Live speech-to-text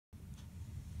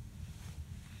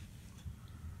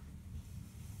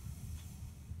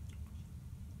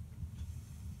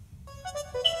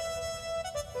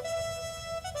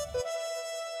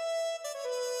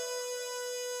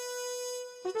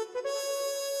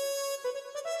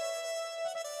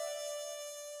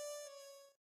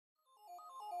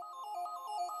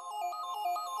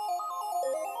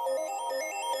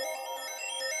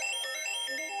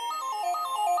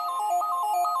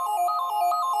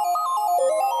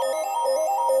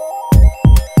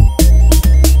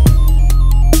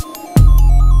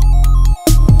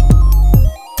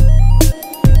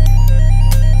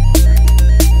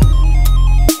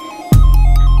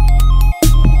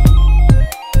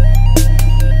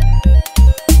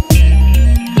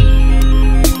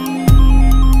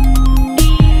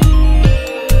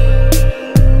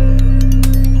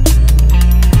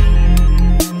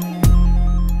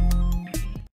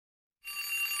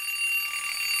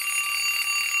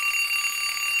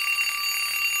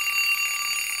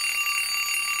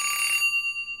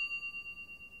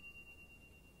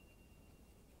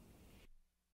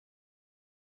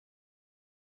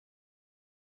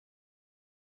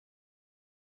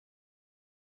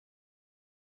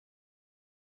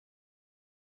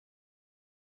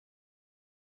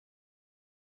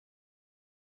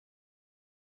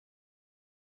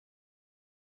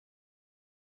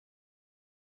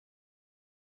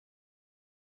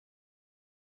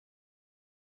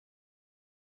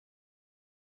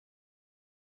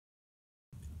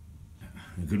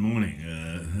Good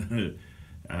morning.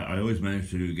 I always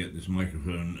manage to get this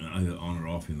microphone either on or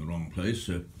off in the wrong place,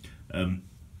 so um,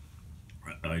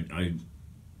 I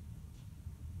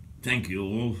thank you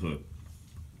all for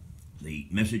the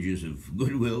messages of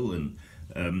goodwill and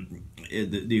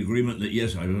the agreement that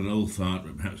yes, I was an old fart,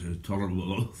 but perhaps a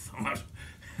tolerable old fart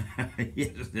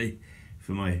yesterday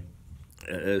for my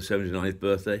 79th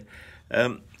birthday.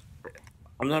 I'm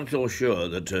not at all sure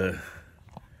that.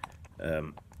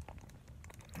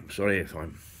 I'm sorry if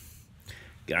I'm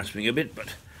gasping a bit,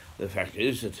 but the fact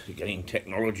is that getting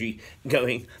technology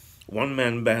going,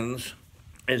 one-man bands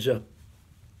is a.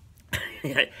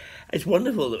 It's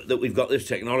wonderful that we've got this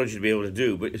technology to be able to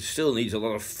do, but it still needs a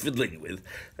lot of fiddling with,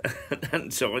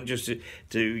 and so on, just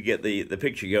to get the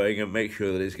picture going and make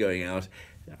sure that it's going out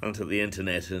onto the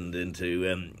internet and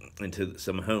into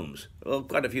some homes. Well,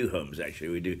 quite a few homes actually.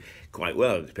 We do quite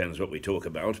well. It depends what we talk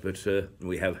about, but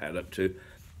we have had up to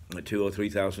 2,000 or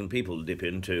 3,000 people dip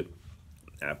into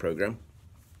our program,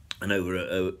 and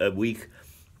over a week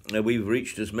we've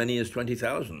reached as many as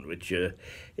 20,000, which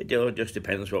it all just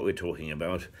depends what we're talking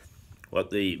about, what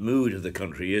the mood of the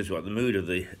country is, what the mood of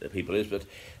the people is. But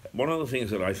one of the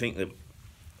things that I think that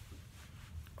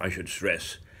I should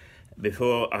stress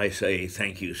before I say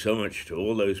thank you so much to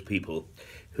all those people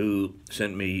who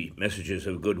sent me messages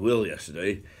of goodwill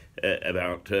yesterday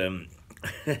about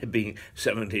being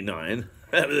 79.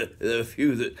 There are a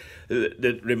few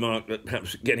that remarked that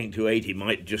perhaps getting to 80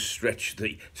 might just stretch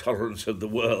the tolerance of the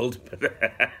world. But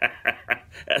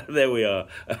there we are,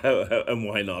 and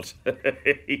why not? But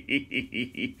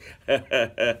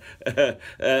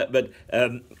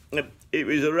it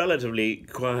was a relatively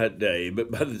quiet day,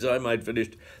 but by the time I'd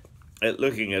finished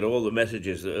looking at all the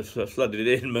messages that flooded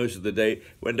in, most of the day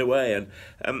went away,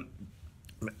 and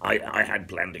I had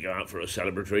planned to go out for a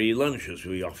celebratory lunch, as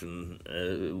we often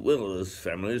will as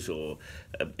families or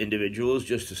individuals,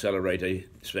 just to celebrate a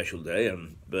special day,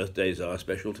 and birthdays are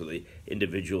special to the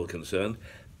individual concerned.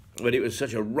 But it was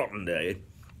such a rotten day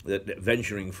that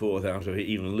venturing forth out of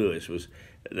even Lewis was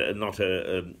not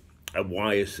a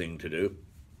wise thing to do.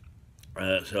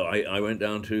 So I went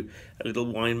down to a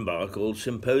little wine bar called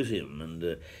Symposium,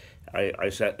 and I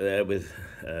sat there with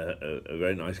a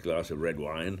very nice glass of red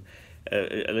wine,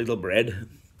 a little bread,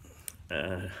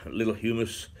 a little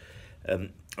hummus, a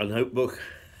notebook,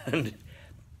 and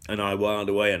I whiled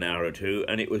away an hour or two,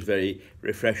 and it was very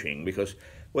refreshing, because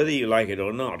whether you like it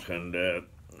or not, and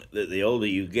the older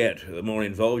you get, the more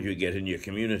involved you get in your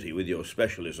community with your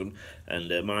specialism, and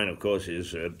mine, of course,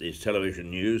 is television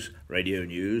news, radio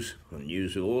news, and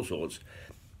news of all sorts,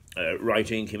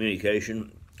 writing,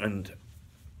 communication, and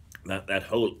that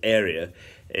whole area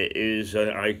is,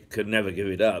 I could never give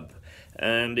it up,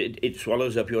 and it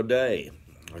swallows up your day.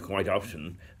 I quite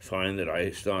often find that I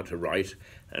start to write,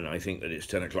 and I think that it's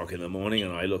 10 o'clock in the morning,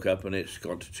 and I look up and it's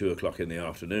got to 2 o'clock in the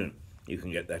afternoon. You can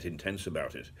get that intense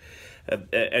about it.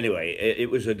 Anyway,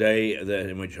 it was a day there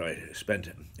in which I spent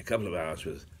a couple of hours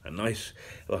with a nice,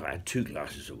 well, I had 2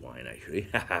 glasses of wine actually,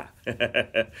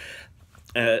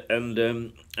 and I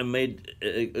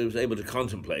was able to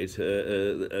contemplate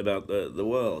about the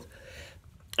world.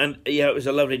 And yeah, it was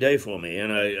a lovely day for me,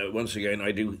 and once again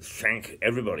I do thank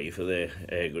everybody for their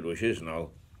good wishes, and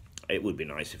it would be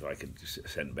nice if I could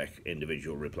send back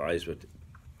individual replies, but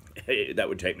that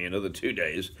would take me another 2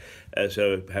 days,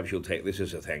 so perhaps you'll take this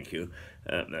as a thank you,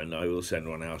 and I will send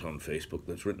one out on Facebook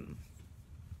that's written.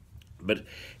 But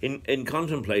in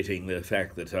contemplating the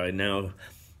fact that I now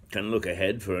can look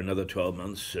ahead for another 12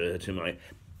 months to my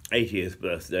 80th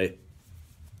birthday,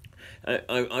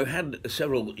 I've had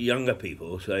several younger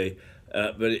people say,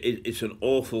 but it's an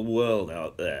awful world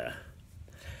out there.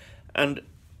 And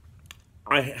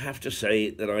I have to say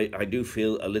that I do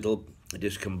feel a little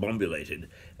discombobulated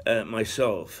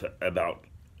myself about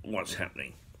what's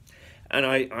happening. And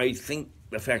I think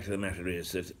the fact of the matter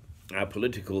is that our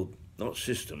political, not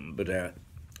system, but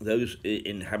those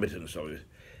inhabitants of it,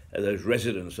 those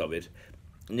residents of it,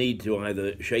 need to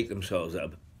either shake themselves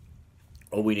up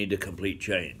or we need a complete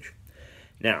change.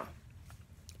 Now,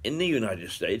 in the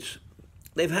United States,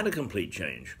 they've had a complete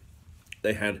change.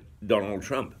 They had Donald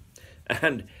Trump.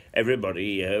 And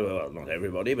everybody, well, not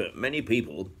everybody, but many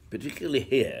people, particularly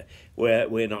here, where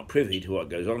we're not privy to what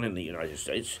goes on in the United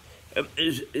States,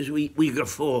 is we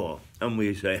guffaw and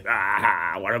we say,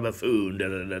 what a buffoon, da,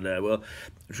 da, da, da. Well,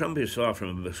 Trump is far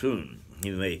from a buffoon.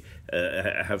 He may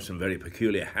have some very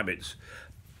peculiar habits.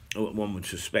 One would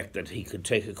suspect that he could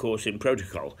take a course in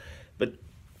protocol. But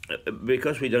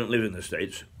because we don't live in the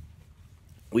States,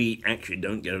 we actually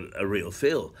don't get a real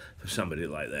feel for somebody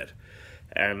like that.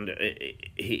 And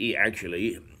he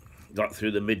actually got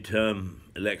through the midterm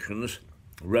elections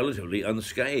relatively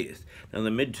unscathed. Now, the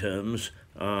midterms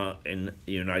are in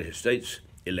the United States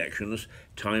elections,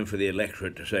 time for the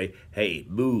electorate to say, hey,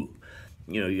 boo,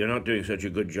 you're not doing such a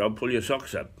good job, pull your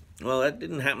socks up. Well, that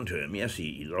didn't happen to him. Yes,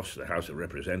 he lost the House of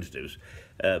Representatives,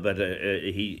 but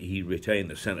he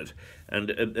retained the Senate.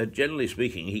 And generally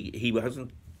speaking, he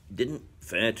didn't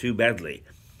fare too badly.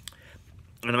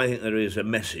 And I think there is a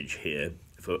message here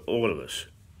for all of us,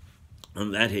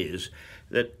 and that is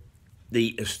that the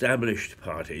established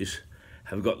parties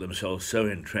have got themselves so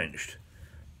entrenched,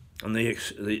 and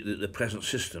the present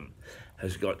system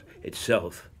has got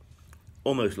itself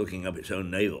almost looking up its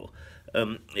own navel.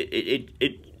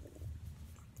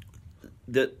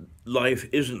 That life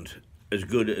isn't as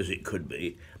good as it could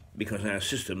be because our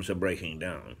systems are breaking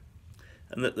down,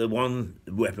 and that the one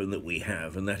weapon that we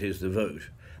have, and that is the vote,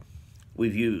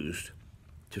 we've used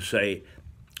to say,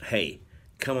 hey,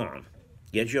 come on,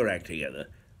 get your act together.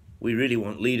 We really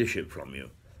want leadership from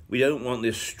you. We don't want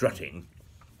this strutting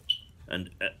and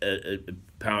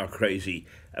power-crazy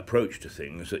approach to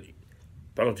things that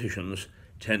politicians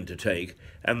tend to take,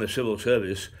 and the civil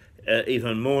service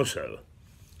even more so.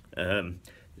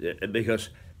 Because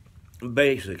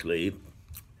basically,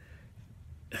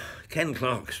 Ken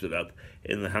Clarke stood up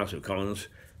in the House of Commons,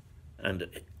 and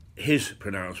his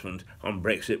pronouncement on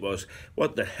Brexit was,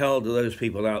 what the hell do those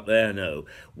people out there know?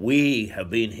 We have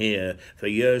been here for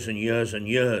years and years and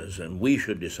years, and we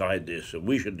should decide this, and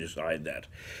we should decide that.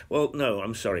 Well, no,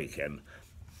 I'm sorry, Ken.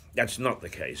 That's not the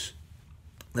case.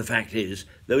 The fact is,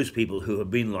 those people who have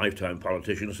been lifetime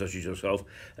politicians, such as yourself,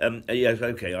 yes,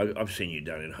 okay, I've seen you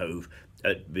down in Hove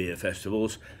at beer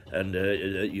festivals, and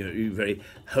you're a very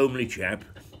homely chap,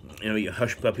 your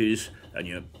hush puppies and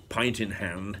your pint in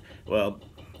hand, well,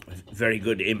 very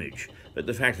good image. But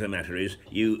the fact of the matter is,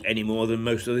 you, any more than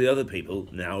most of the other people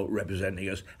now representing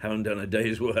us, haven't done a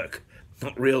day's work,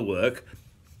 not real work.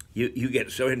 You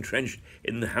get so entrenched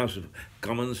in the House of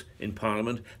Commons, in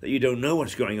Parliament, that you don't know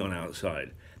what's going on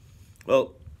outside.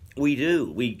 Well, we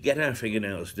do. We get our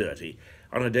fingernails dirty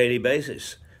on a daily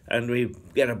basis, and we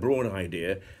get a broad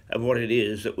idea of what it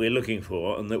is that we're looking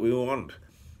for and that we want,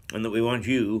 and that we want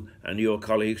you and your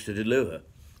colleagues to deliver.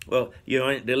 Well, you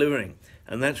ain't delivering,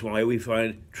 and that's why we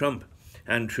find Trump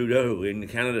and Trudeau in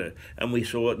Canada, and we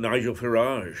saw Nigel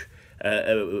Farage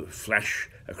flash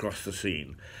across the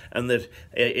scene, and that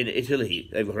in Italy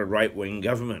they've got a right-wing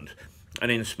government,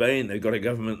 and in Spain they've got a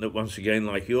government that, once again,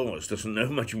 like yours, doesn't know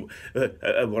much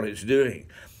of what it's doing,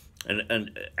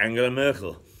 and Angela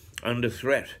Merkel under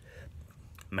threat,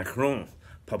 Macron,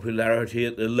 popularity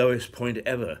at the lowest point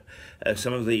ever,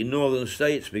 some of the northern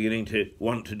states beginning to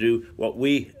want to do what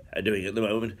we are doing at the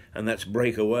moment, and that's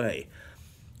break away.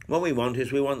 What we want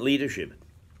is, we want leadership.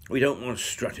 We don't want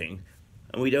strutting,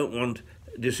 and we don't want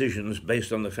decisions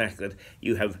based on the fact that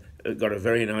you have got a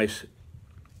very nice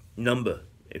number,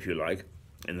 if you like,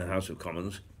 in the House of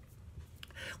Commons.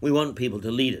 We want people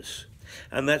to lead us,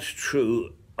 and that's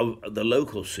true of the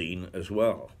local scene as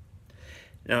well.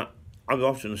 Now, I've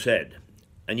often said,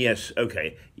 and yes,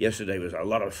 okay, yesterday was a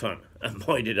lot of fun, and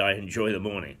boy did I enjoy the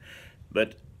morning,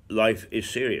 but life is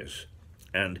serious,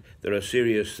 and there are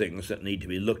serious things that need to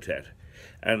be looked at.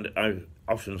 And I've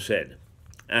often said,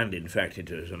 and in fact it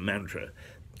is a mantra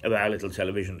of our little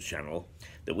television channel,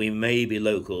 that we may be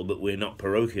local, but we're not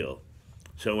parochial.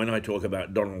 So when I talk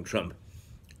about Donald Trump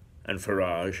and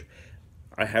Farage,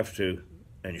 I have to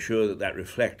ensure that that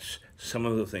reflects some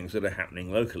of the things that are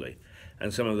happening locally,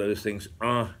 and some of those things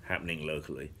are happening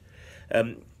locally.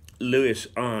 Lewis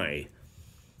Eye,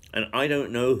 and I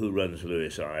don't know who runs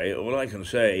Lewis Eye. All I can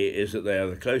say is that they are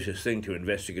the closest thing to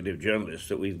investigative journalists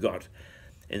that we've got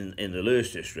in the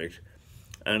Lewis district,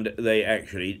 and they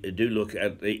actually do look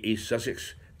at the East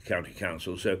Sussex County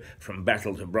Council, so from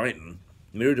Battle to Brighton,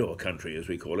 Mirador country as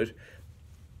we call it,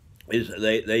 is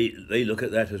they look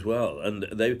at that as well, and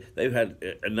they've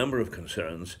had a number of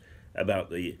concerns about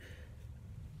the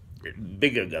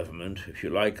bigger government, if you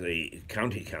like, the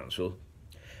county council,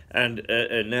 and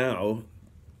now,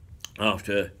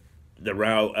 after the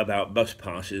row about bus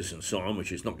passes and so on,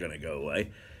 which is not going to go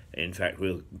away, in fact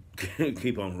we'll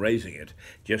keep on raising it,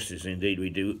 just as indeed we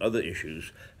do other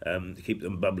issues, to keep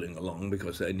them bubbling along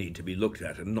because they need to be looked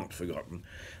at and not forgotten.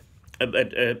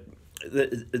 But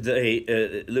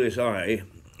Lewis Eye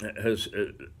has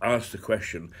asked the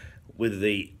question, with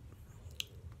the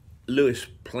Lewis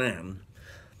plan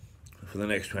for the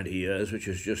next 20 years, which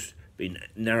has just been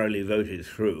narrowly voted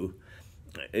through,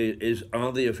 is,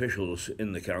 are the officials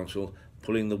in the council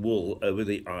pulling the wool over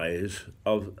the eyes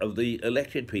of the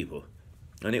elected people?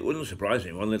 And it wouldn't surprise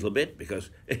me one little bit, because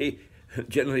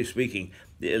generally speaking,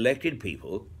 the elected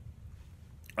people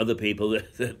other people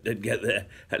that get there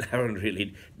and haven't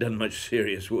really done much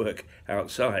serious work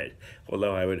outside,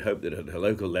 although I would hope that at a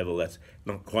local level that's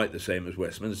not quite the same as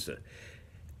Westminster.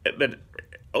 But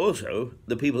also,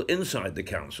 the people inside the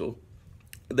council,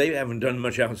 they haven't done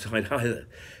much outside either.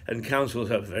 And councils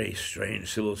have very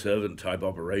strange civil servant type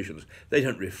operations. They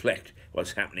don't reflect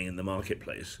what's happening in the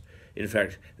marketplace. In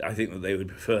fact, I think that they would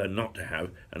prefer not to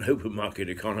have an open market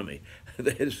economy.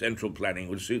 Their central planning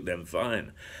would suit them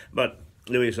fine. But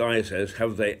Louis I says,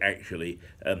 have they actually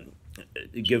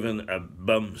given a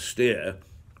bum steer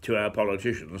to our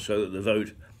politicians so that the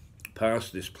vote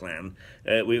passed this plan,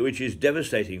 which is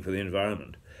devastating for the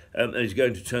environment, and is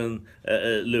going to turn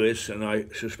Lewis, and I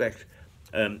suspect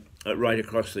right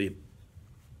across the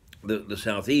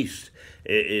southeast,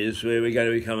 is where we're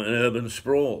going to become an urban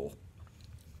sprawl,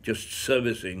 just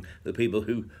servicing the people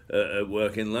who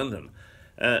work in London.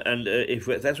 And if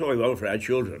that's what we want for our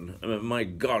children, I mean, my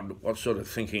God, what sort of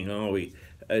thinking are we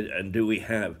and do we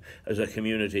have as a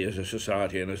community, as a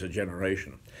society, and as a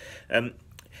generation?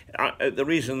 The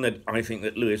reason that I think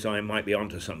that Louis I might be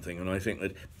onto something, and I think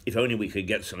that if only we could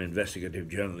get some investigative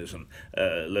journalism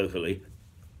locally,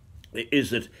 is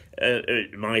that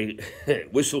my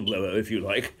whistleblower, if you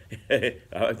like,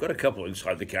 I've got a couple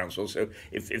inside the council, so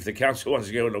if the council wants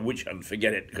to go on a witch hunt,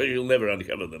 forget it, because you'll never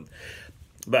uncover them.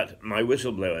 But my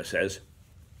whistleblower says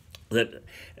that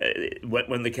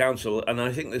when the council, and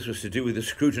I think this was to do with the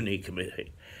scrutiny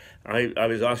committee, I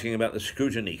was asking about the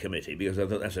scrutiny committee because I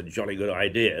thought that's a jolly good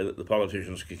idea that the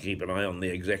politicians could keep an eye on the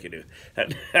executive.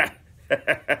 And the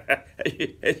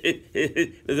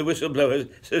whistleblower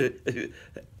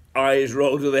eyes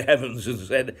rolled to the heavens and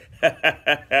said,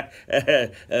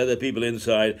 the people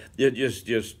inside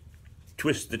just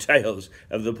twist the tails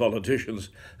of the politicians.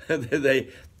 They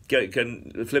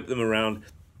can flip them around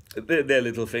their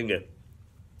little finger.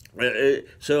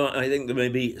 So I think there may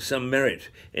be some merit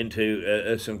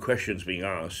into some questions being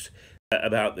asked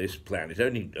about this plan. It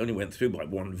only went through by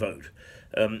one vote,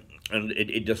 and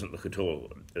it doesn't look at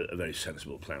all a very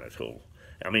sensible plan at all.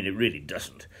 I mean, it really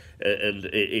doesn't. And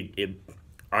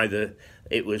either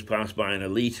it was passed by an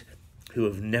elite who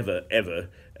have never, ever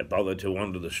bothered to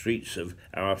wander the streets of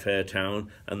our fair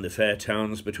town and the fair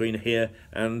towns between here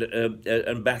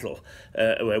and Battle,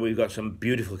 where we've got some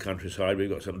beautiful countryside, we've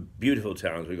got some beautiful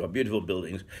towns, we've got beautiful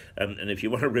buildings, and if you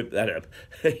want to rip that up,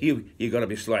 you've got to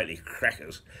be slightly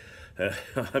crackers.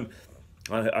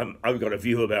 I've got a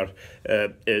view about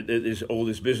all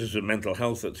this business of mental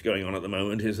health that's going on at the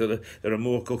moment, is that there are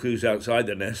more cuckoos outside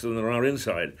the nest than there are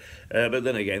inside. But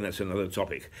then again, that's another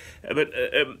topic. But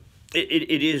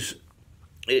it is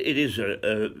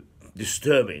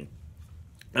disturbing.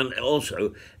 And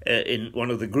also in one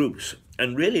of the groups.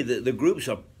 And really, the groups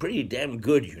are pretty damn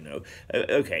good, you know.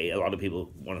 Okay, a lot of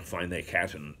people want to find their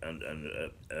cat and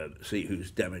see who's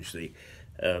damaged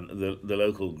the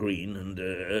local green,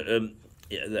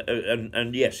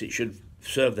 and yes, it should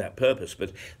serve that purpose.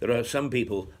 But there are some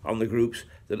people on the groups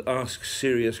that ask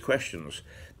serious questions,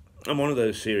 and one of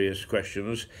those serious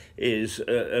questions is,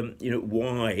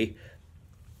 why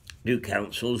do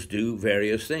councils do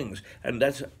various things? And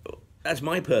that's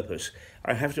my purpose.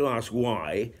 I have to ask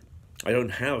why. I don't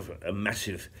have a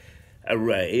massive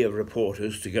array of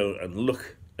reporters to go and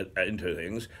look into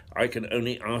things. I can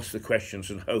only ask the questions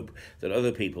and hope that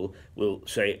other people will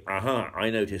say, aha,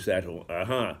 I noticed that, or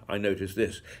aha, I noticed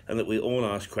this, and that we all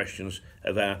ask questions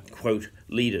of our, quote,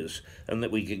 leaders, and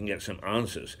that we can get some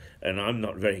answers. And I'm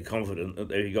not very confident that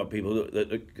we've got people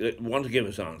that want to give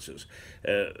us answers,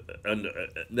 and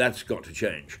that's got to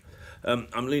change.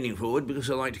 I'm leaning forward because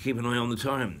I like to keep an eye on the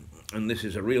time, and this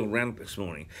is a real rant this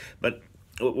morning. But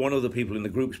one of the people in the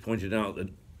groups pointed out that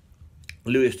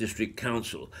Lewes District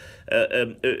Council,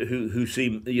 who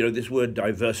seem, this word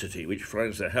diversity, which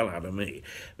frightens the hell out of me,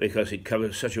 because it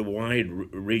covers such a wide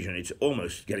region, it's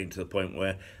almost getting to the point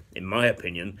where, in my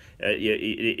opinion,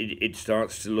 it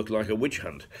starts to look like a witch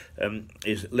hunt.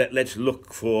 Let's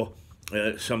look for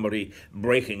somebody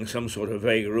breaking some sort of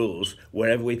vague rules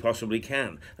wherever we possibly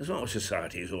can. That's not what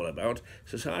society is all about.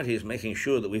 Society is making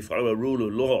sure that we follow a rule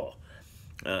of law,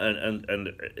 and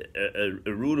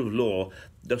a rule of law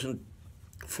doesn't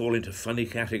fall into funny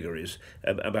categories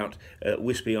about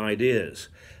wispy ideas.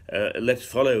 Let's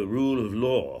follow rule of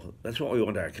law. That's what we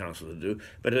want our council to do.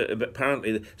 But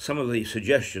apparently some of the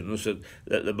suggestions that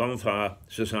the bonfire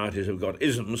societies have got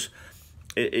isms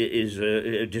is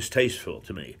distasteful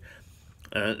to me.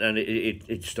 And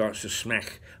it starts to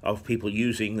smack of people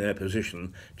using their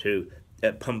position to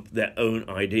pump their own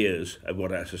ideas of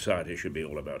what our society should be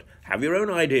all about. Have your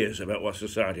own ideas about what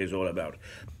society is all about,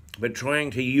 but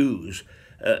trying to use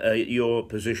your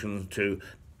position to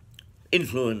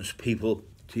influence people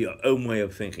to your own way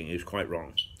of thinking is quite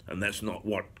wrong. And that's not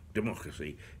what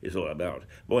democracy is all about.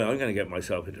 Boy, I'm going to get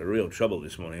myself into real trouble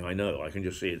this morning. I know, I can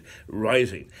just see it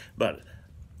rising. But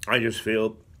I just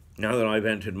feel, now that I've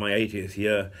entered my 80th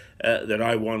year, that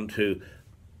I want to,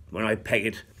 when I peg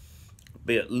it,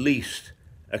 be at least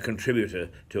a contributor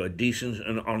to a decent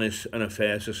and honest and a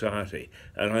fair society.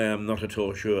 And I am not at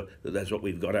all sure that that's what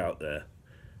we've got out there.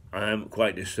 I am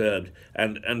quite disturbed,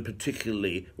 and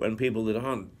particularly when people that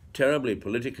aren't terribly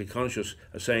politically conscious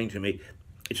are saying to me,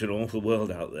 it's an awful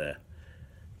world out there.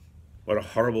 What a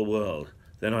horrible world.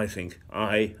 Then I think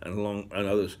I and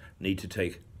others need to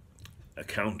take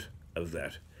account of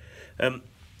that.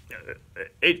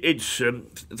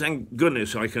 Thank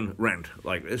goodness I can rant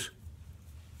like this.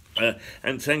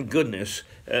 And thank goodness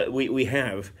we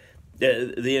have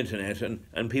the internet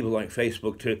and people like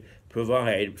Facebook to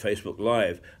provide Facebook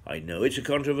Live. I know it's a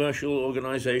controversial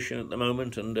organisation at the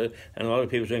moment, and a lot of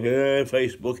people saying,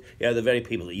 Facebook. Yeah, the very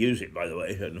people that use it, by the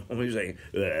way, are normally saying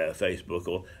Facebook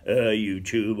or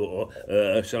YouTube or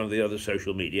some of the other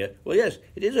social media. Well, yes,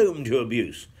 it is open to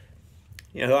abuse.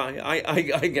 You know, I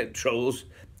get trolls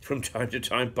from time to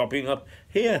time popping up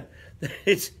here.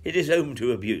 It is open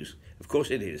to abuse. Of course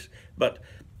it is. But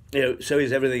you know, so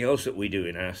is everything else that we do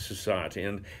in our society,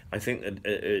 and I think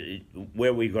that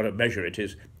where we've got to measure it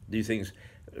is, do things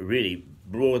really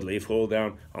broadly fall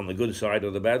down on the good side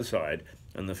or the bad side?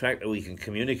 And the fact that we can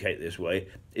communicate this way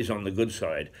is on the good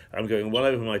side. I'm going well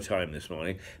over my time this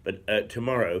morning, but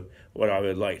tomorrow what I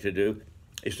would like to do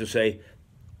is to say,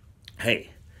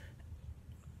 hey,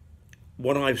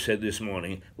 what I've said this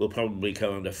morning will probably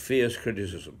come under fierce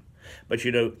criticism. But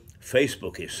you know,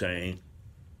 Facebook is saying,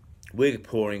 we're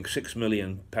pouring £6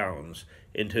 million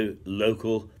into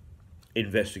local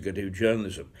investigative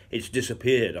journalism. It's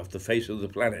disappeared off the face of the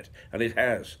planet, and it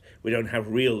has. We don't have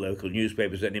real local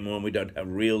newspapers anymore, and we don't have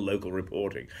real local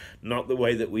reporting. Not the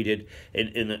way that we did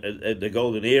in the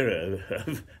golden era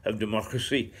of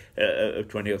democracy of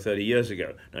 20 or 30 years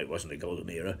ago. No, it wasn't a golden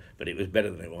era, but it was better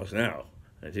than it was now.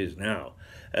 It is now.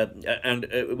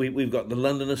 We've got the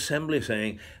London Assembly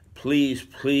saying, please,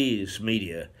 please,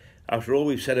 media, after all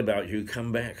we've said about you,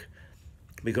 come back,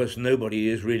 because nobody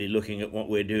is really looking at what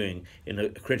we're doing in a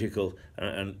critical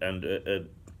and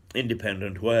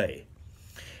independent way.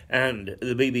 And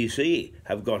the BBC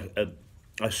have got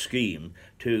a scheme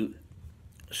to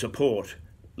support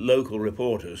local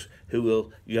reporters who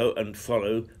will go and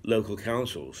follow local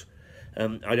councils.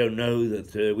 I don't know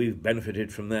that we've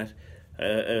benefited from that.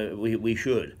 We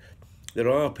should. There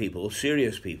are people,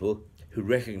 serious people, who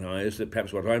recognise that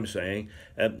perhaps what I'm saying,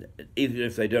 even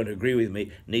if they don't agree with me,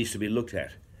 needs to be looked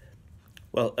at.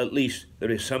 Well, at least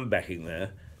there is some backing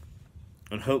there,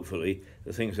 and hopefully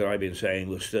the things that I've been saying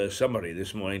will stir somebody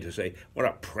this morning to say, what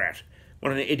a prat,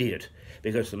 what an idiot,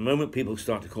 because the moment people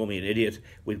start to call me an idiot,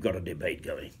 we've got a debate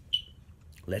going.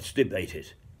 Let's debate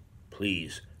it.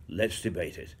 Please, let's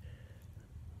debate it.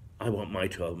 I want my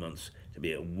 12 months to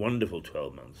be a wonderful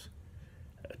 12 months.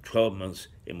 12 months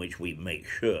in which we make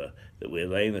sure that we're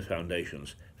laying the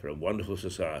foundations for a wonderful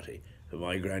society for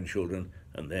my grandchildren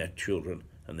and their children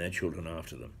and their children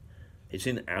after them. It's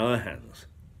in our hands,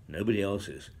 nobody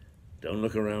else's. Don't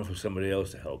look around for somebody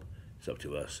else to help. It's up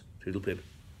to us. Toodle pip.